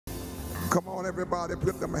Come on, everybody,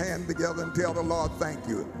 put them hands together and tell the Lord thank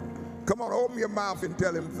you. Come on, open your mouth and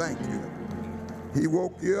tell him thank you. He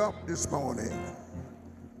woke you up this morning.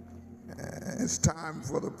 It's time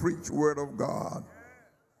for the preached word of God.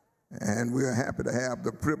 And we're happy to have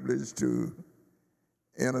the privilege to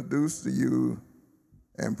introduce to you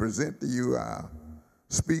and present to you our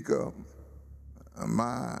speaker,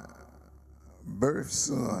 my birth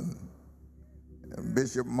son,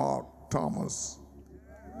 Bishop Marc Thomas.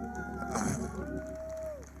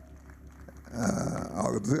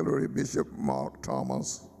 Auxiliary Bishop Marc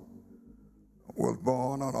Thomas was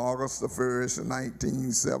born on August the 1st,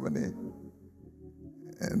 1970,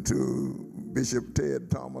 and to Bishop Ted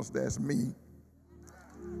Thomas, that's me,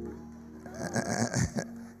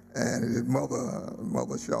 and his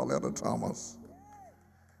mother Charlotta Thomas.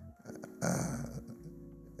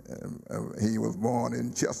 He was born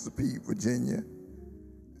in Chesapeake, Virginia.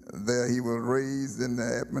 There he was raised in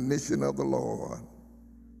the admonition of the Lord.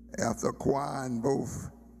 After acquiring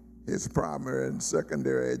both his primary and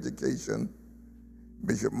secondary education,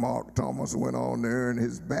 Bishop Marc Thomas went on to earn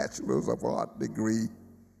his Bachelor's of Art degree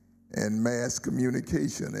in Mass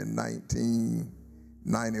Communication in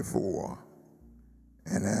 1994,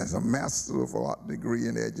 and has a Master of Art degree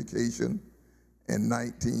in Education in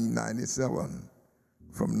 1997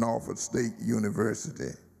 from Norfolk State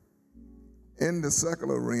University. In the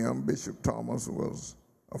secular realm, Bishop Thomas was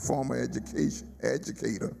a former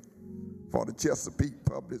educator for the Chesapeake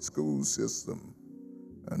Public School System,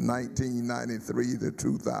 1993 to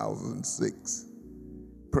 2006.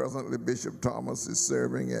 Presently, Bishop Thomas is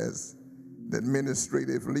serving as the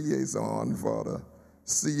administrative liaison for the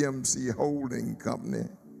CMC Holding Company,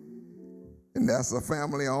 and that's a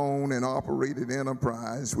family-owned and operated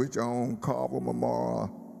enterprise which owns Carver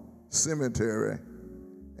Memorial Cemetery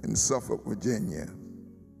in Suffolk, Virginia.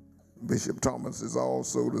 Bishop Thomas is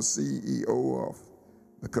also the CEO of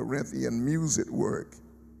the Corinthian Music Work,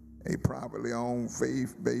 a privately owned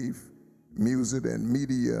faith-based music and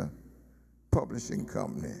media publishing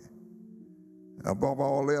company. Above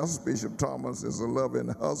all else, Bishop Thomas is a loving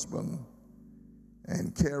husband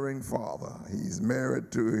and caring father. He's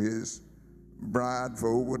married to his bride for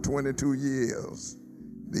over 22 years,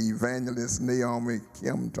 the evangelist Naomi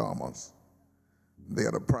Kim Thomas. They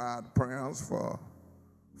are the proud parents for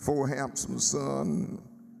four handsome sons: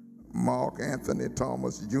 Mark Anthony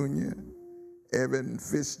Thomas Jr., Evan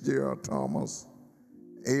Fitzgerald Thomas,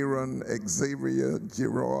 Aaron Xavier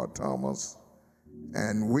Gerard Thomas,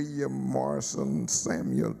 and William Morrison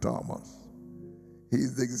Samuel Thomas.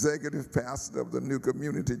 He's the executive pastor of the New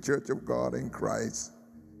Community Church of God in Christ,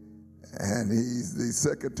 and he's the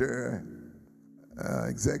secretary,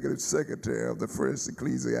 executive secretary of the First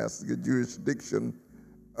Ecclesiastical Jurisdiction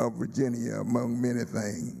of Virginia, among many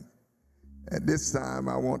things. At this time,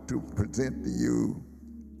 I want to present to you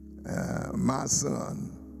my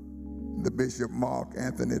son, the Bishop Mark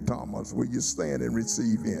Anthony Thomas. Will you stand and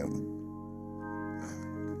receive him?